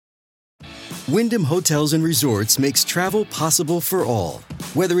Wyndham Hotels and Resorts makes travel possible for all.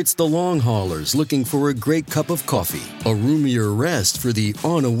 Whether it's the long haulers looking for a great cup of coffee, a roomier rest for the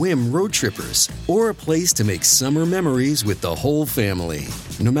on-a-whim road trippers, or a place to make summer memories with the whole family.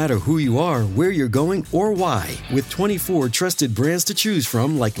 No matter who you are, where you're going, or why, with 24 trusted brands to choose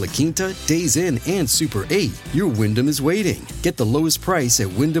from like La Quinta, Days Inn, and Super 8, your Wyndham is waiting. Get the lowest price at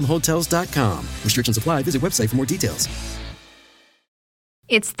WyndhamHotels.com. Restrictions apply. Visit website for more details.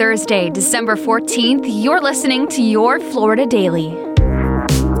 It's Thursday, December 14th. You're listening to Your Florida Daily.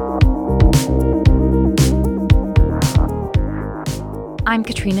 I'm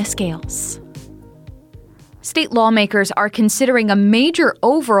Katrina Scales. State lawmakers are considering a major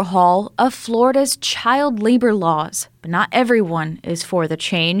overhaul of Florida's child labor laws, but not everyone is for the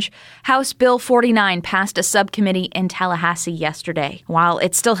change. House Bill 49 passed a subcommittee in Tallahassee yesterday. While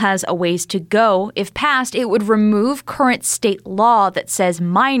it still has a ways to go, if passed, it would remove current state law that says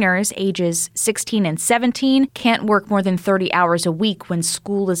minors ages 16 and 17 can't work more than 30 hours a week when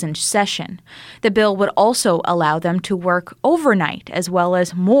school is in session. The bill would also allow them to work overnight as well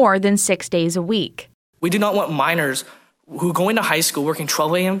as more than 6 days a week. We do not want minors who go into high school working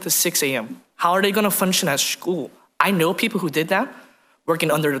 12 a.m. to 6 a.m. How are they going to function at school? I know people who did that,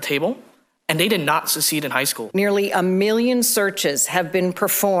 working under the table, and they did not succeed in high school. Nearly 1 million searches have been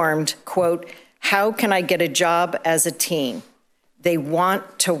performed, quote, how can I get a job as a teen? They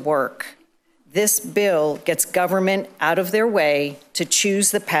want to work. This bill gets government out of their way to choose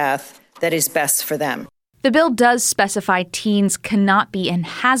the path that is best for them. The bill does specify teens cannot be in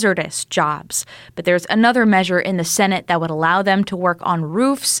hazardous jobs, but there's another measure in the Senate that would allow them to work on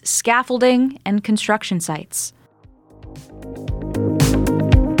roofs, scaffolding, and construction sites.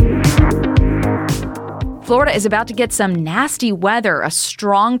 Florida is about to get some nasty weather. A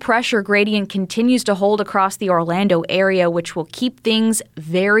strong pressure gradient continues to hold across the Orlando area, which will keep things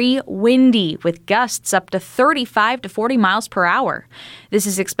very windy, with gusts up to 35 to 40 miles per hour. This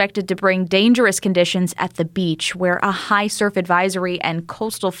is expected to bring dangerous conditions at the beach, where a high surf advisory and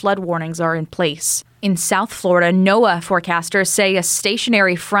coastal flood warnings are in place. In South Florida, NOAA forecasters say a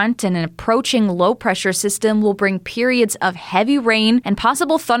stationary front and an approaching low-pressure system will bring periods of heavy rain and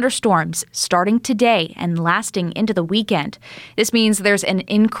possible thunderstorms starting today and lasting into the weekend. This means there's an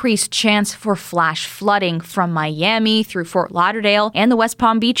increased chance for flash flooding from Miami through Fort Lauderdale and the West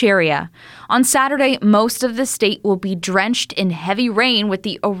Palm Beach area. On Saturday, most of the state will be drenched in heavy rain with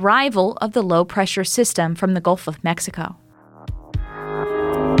the arrival of the low-pressure system from the Gulf of Mexico.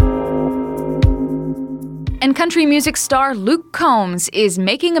 And country music star Luke Combs is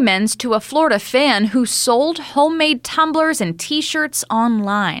making amends to a Florida fan who sold homemade tumblers and T-shirts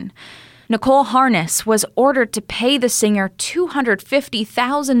online. Nicole Harness was ordered to pay the singer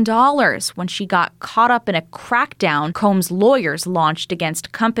 $250,000 when she got caught up in a crackdown Combs' lawyers launched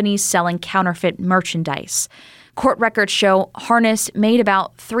against companies selling counterfeit merchandise. Court records show Harness made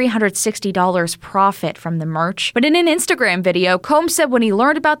about $360 profit from the merch. But in an Instagram video, Combs said when he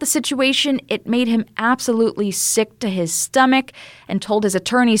learned about the situation, it made him absolutely sick to his stomach and told his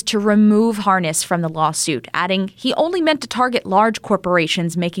attorneys to remove Harness from the lawsuit, adding he only meant to target large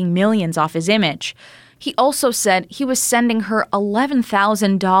corporations making millions off his image. He also said he was sending her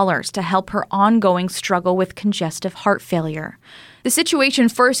 $11,000 to help her ongoing struggle with congestive heart failure. The situation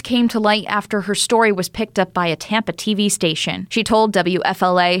first came to light after her story was picked up by a Tampa TV station. She told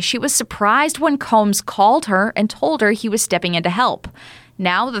WFLA she was surprised when Combs called her and told her he was stepping in to help.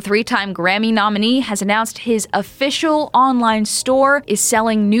 Now, the three-time Grammy nominee has announced his official online store is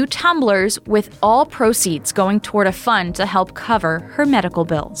selling new tumblers with all proceeds going toward a fund to help cover her medical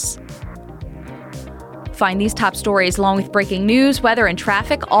bills. Find these top stories along with breaking news, weather, and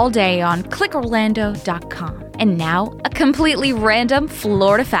traffic all day on clickorlando.com. And now, a completely random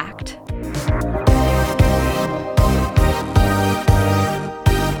Florida fact.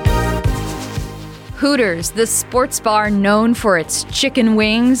 Hooters, the sports bar known for its chicken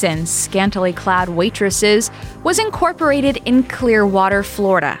wings and scantily clad waitresses, was incorporated in Clearwater,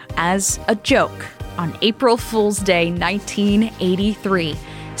 Florida, as a joke on April Fool's Day 1983.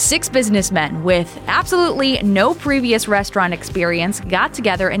 6 businessmen with absolutely no previous restaurant experience got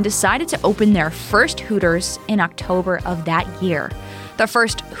together and decided to open their first Hooters in October of that year. The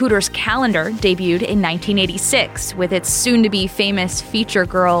first Hooters calendar debuted in 1986 with its soon-to-be famous feature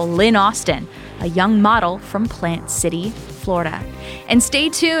girl Lynn Austin, a young model from Plant City, Florida. And stay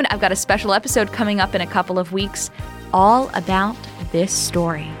tuned, I've got a special episode coming up in a couple of weeks all about this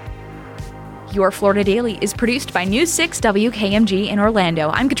story. Your Florida Daily is produced by News 6 WKMG in Orlando.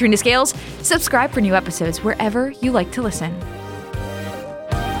 I'm Katrina Scales. Subscribe for new episodes wherever you like to listen.